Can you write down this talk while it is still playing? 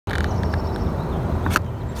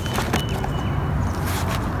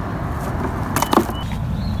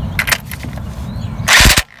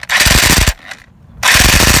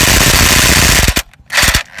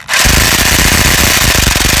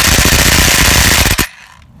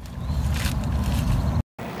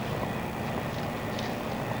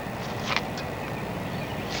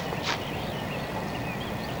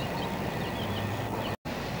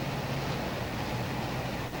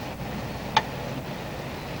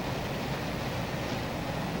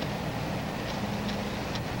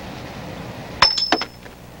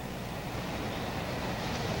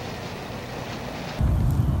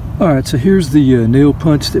Alright, so here's the nail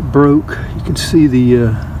punch that broke. You can see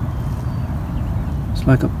the it's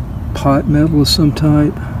like a pot metal of some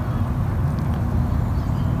type.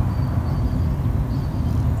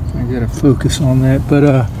 I gotta focus on that, but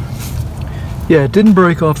yeah, it didn't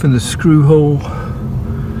break off in the screw hole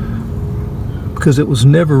because it was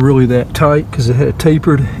never really that tight because it had a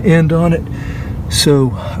tapered end on it.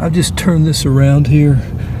 So I've just turned this around here.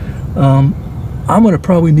 I'm gonna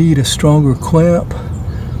probably need a stronger clamp.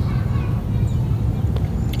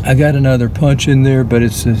 I got another punch in there, but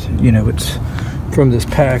it's you know, it's from this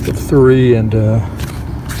pack of 3, and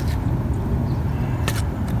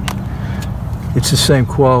it's the same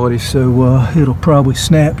quality, so it'll probably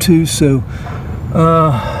snap too. So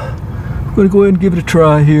I'm gonna go ahead and give it a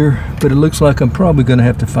try here, but it looks like I'm probably gonna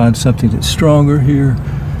have to find something that's stronger here.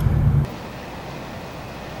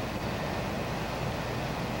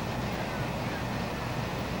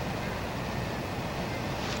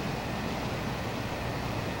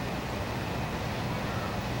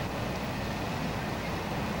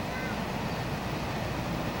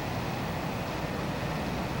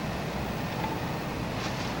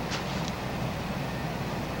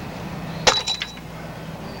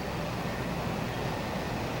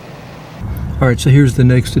 Alright, so here's the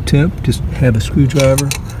next attempt. Just have a screwdriver.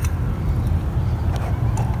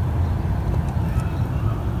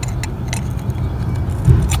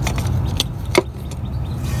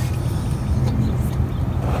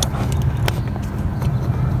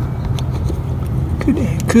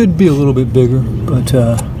 Could be a little bit bigger, but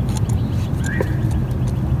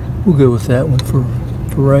we'll go with that one for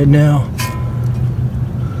right now.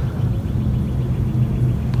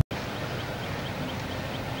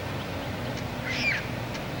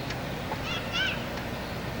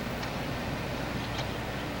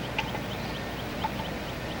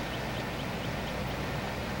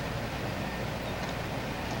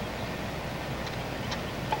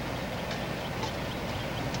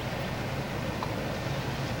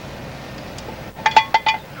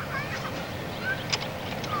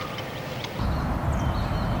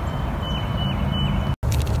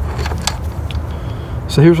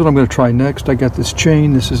 So here's what I'm going to try next. I got this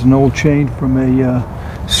chain. This is an old chain from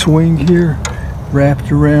a swing here,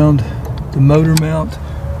 wrapped around the motor mount.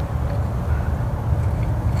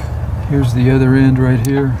 Here's the other end right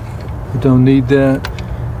here. I don't need that.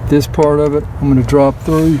 This part of it, I'm going to drop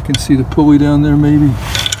through. You can see the pulley down there maybe,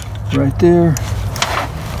 right there.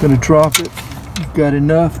 I'm going to drop it. You've got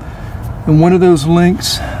enough. And one of those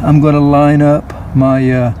links, I'm going to line up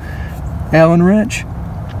my Allen wrench.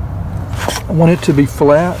 I want it to be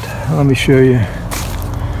flat. Let me show you.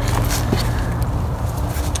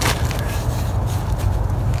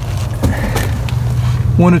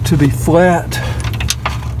 Want it to be flat.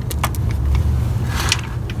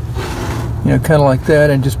 You know, kind of like that,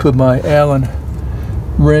 and just put my Allen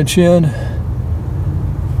wrench in,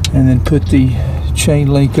 and then put the chain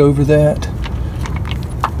link over that,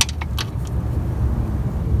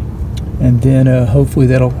 and then hopefully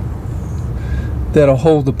that'll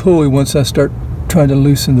hold the pulley once I start trying to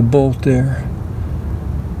loosen the bolt there.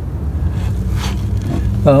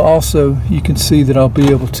 Also, you can see that I'll be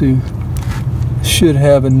able to, should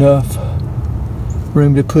have enough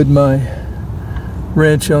room to put my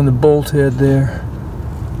wrench on the bolt head there.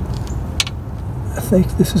 I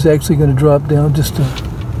think this is actually going to drop down just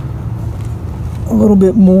a little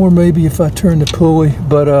bit more maybe if I turn the pulley,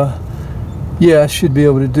 but yeah, I should be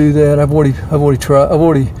able to do that. I've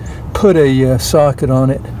already put a socket on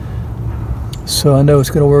it, so I know it's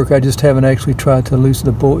going to work. I just haven't actually tried to loosen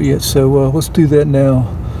the bolt yet, so let's do that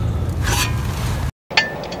now.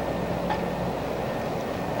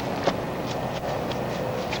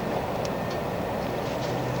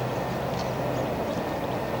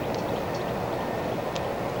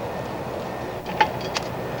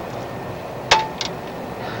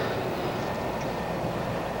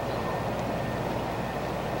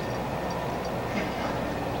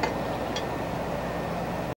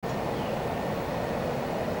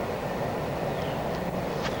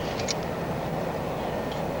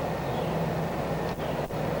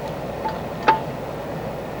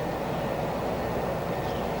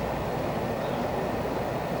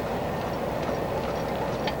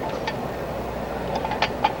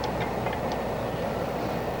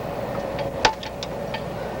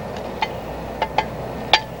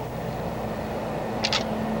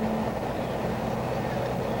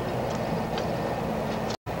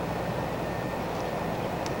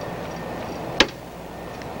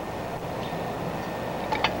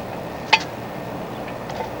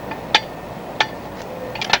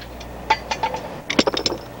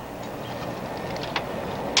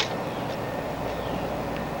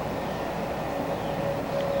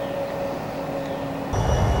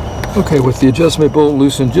 Okay, with the adjustment bolt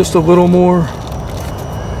loosened just a little more,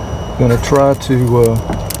 I'm going to try to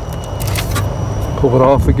pull it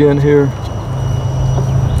off again here.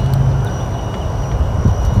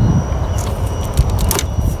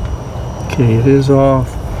 Okay, it is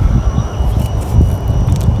off.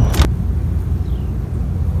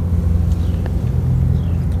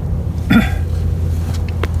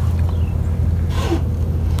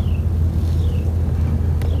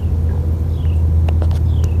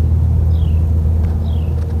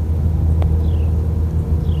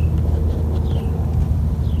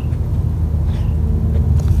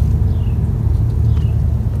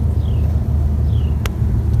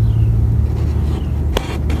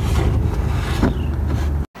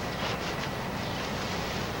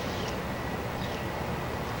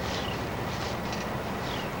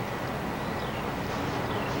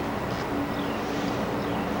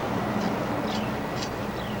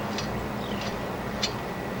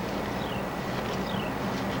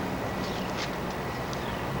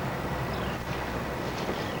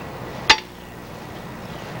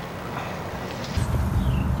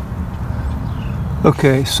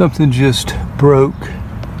 Okay, something just broke,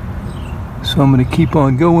 so I'm going to keep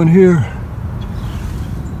on going here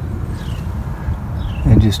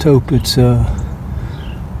and just hope it's the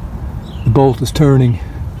bolt is turning.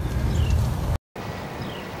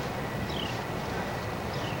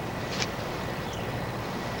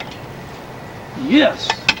 Yes!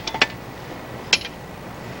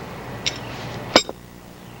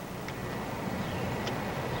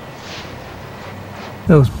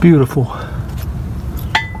 That was beautiful.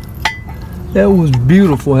 That was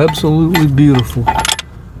beautiful, absolutely beautiful.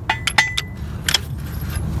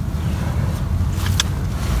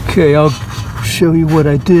 Okay, I'll show you what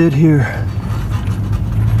I did here.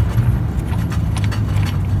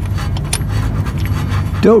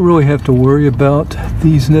 Don't really have to worry about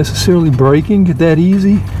these necessarily breaking that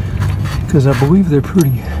easy, because I believe they're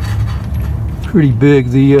pretty big.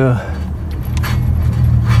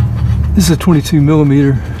 This is a 22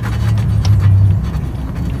 millimeter.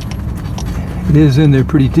 It is in there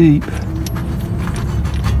pretty deep, but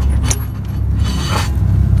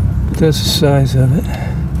that's the size of it,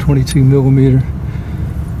 22 millimeter.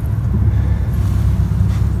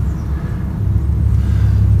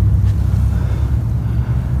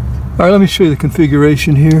 All right, let me show you the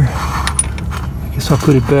configuration here. I guess I'll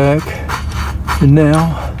put it back for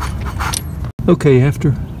now. Okay,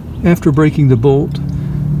 after breaking the bolt,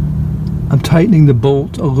 I'm tightening the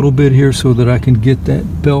bolt a little bit here so that I can get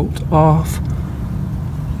that belt off.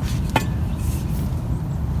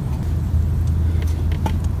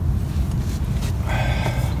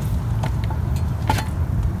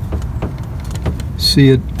 See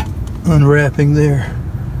it unwrapping there.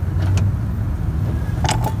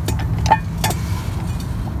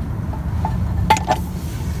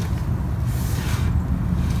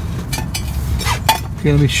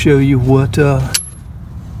 Okay, let me show you what I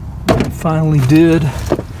finally did.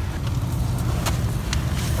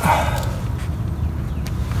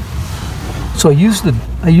 So I used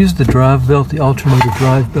the drive belt, the alternator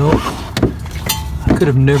drive belt. I could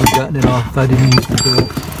have never gotten it off if I didn't use the belt.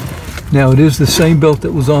 Now it is the same belt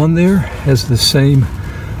that was on there, has the same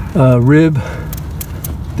rib,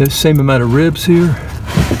 the same amount of ribs here.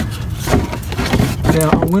 Now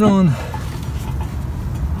I went on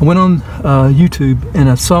YouTube and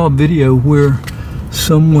I saw a video where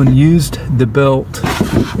someone used the belt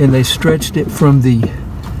and they stretched it from the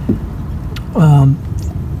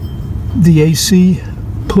AC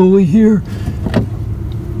pulley here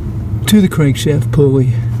to the crankshaft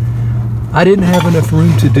pulley. I didn't have enough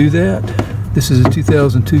room to do that. This is a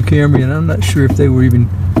 2002 Camry, and I'm not sure if they were even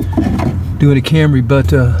doing a Camry,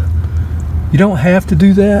 but you don't have to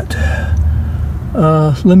do that.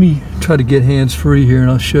 Let me try to get hands-free here, and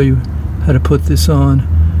I'll show you how to put this on.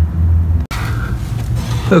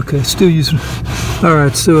 Okay, still using. All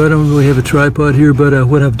right, so I don't really have a tripod here, but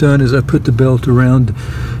what I've done is I put the belt around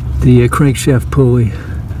the crankshaft pulley.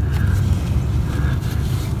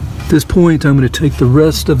 At this point, I'm going to take the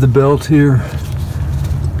rest of the belt here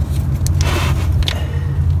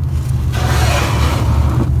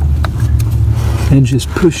and just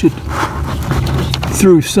push it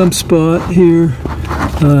through some spot here.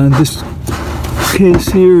 In this case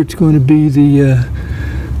here, it's going to be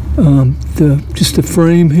just the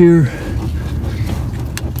frame here.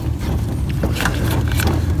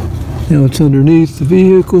 Now it's underneath the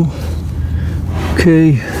vehicle.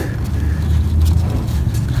 Okay.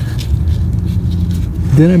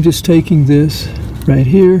 Then I'm just taking this right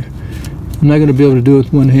here. I'm not going to be able to do it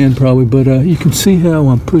with one hand probably, but you can see how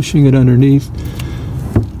I'm pushing it underneath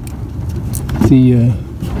the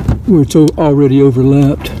where it's already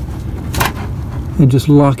overlapped, and just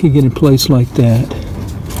locking it in place like that.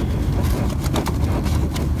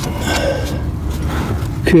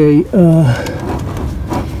 Okay,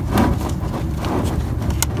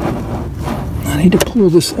 I need to pull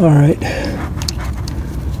this. All right.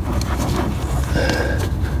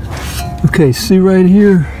 Okay, see right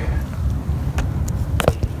here.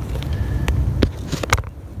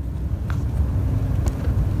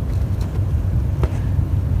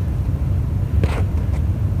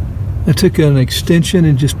 I took an extension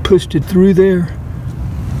and just pushed it through there.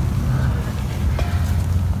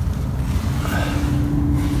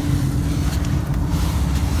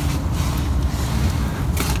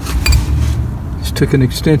 Just took an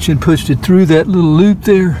extension, pushed it through that little loop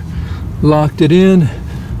there, locked it in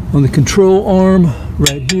on the control arm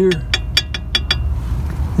right here,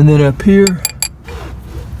 and then up here.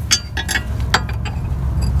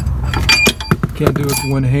 Can't do it with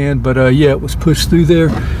one hand, but yeah, it was pushed through there.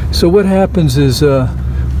 So what happens is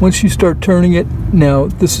once you start turning it, now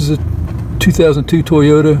this is a 2002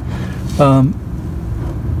 Toyota,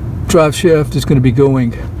 drive shaft is going to be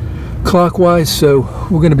going clockwise, so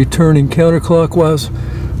we're going to be turning counterclockwise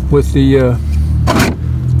with the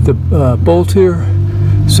bolt here.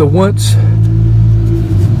 So once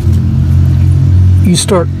you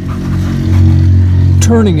start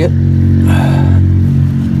turning it,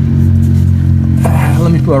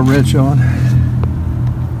 let me put a wrench on.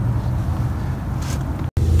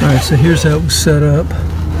 Alright, so here's how it was set up.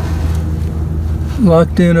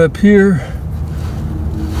 Locked in up here,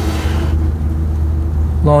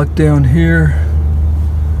 locked down here,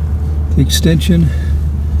 the extension.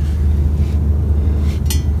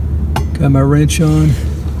 Got my wrench on.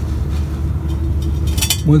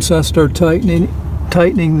 Once I start tightening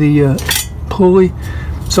the pulley,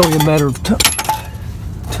 it's only a matter of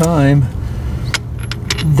time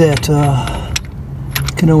that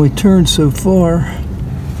can only turn so far.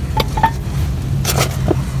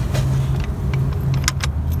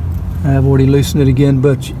 I've already loosened it again,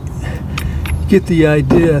 but you get the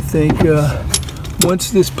idea, I think.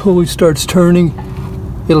 Once this pulley starts turning,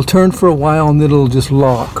 it'll turn for a while and then it'll just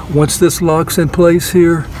lock. Once this locks in place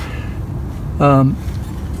here,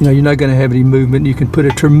 you know, you're not going to have any movement. You can put a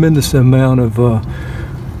tremendous amount of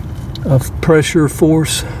pressure,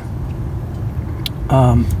 force.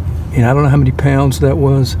 And I don't know how many pounds that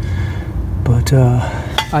was, but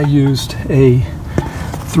I used a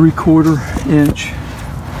 3/4 inch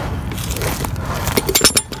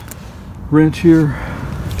wrench here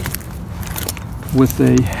with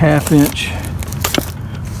a 1/2 inch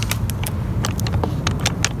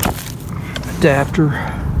adapter.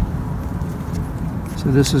 So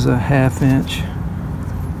this is a 1/2 inch.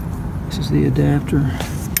 This is the adapter.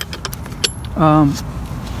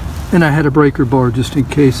 And I had a breaker bar just in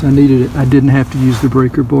case I needed it. I didn't have to use the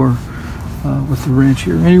breaker bar with the wrench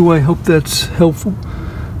here. Anyway, hope that's helpful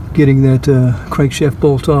getting that crankshaft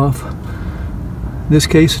bolt off. In this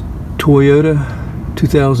case, Toyota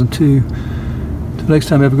 2002. Till next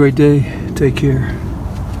time, have a great day. Take care.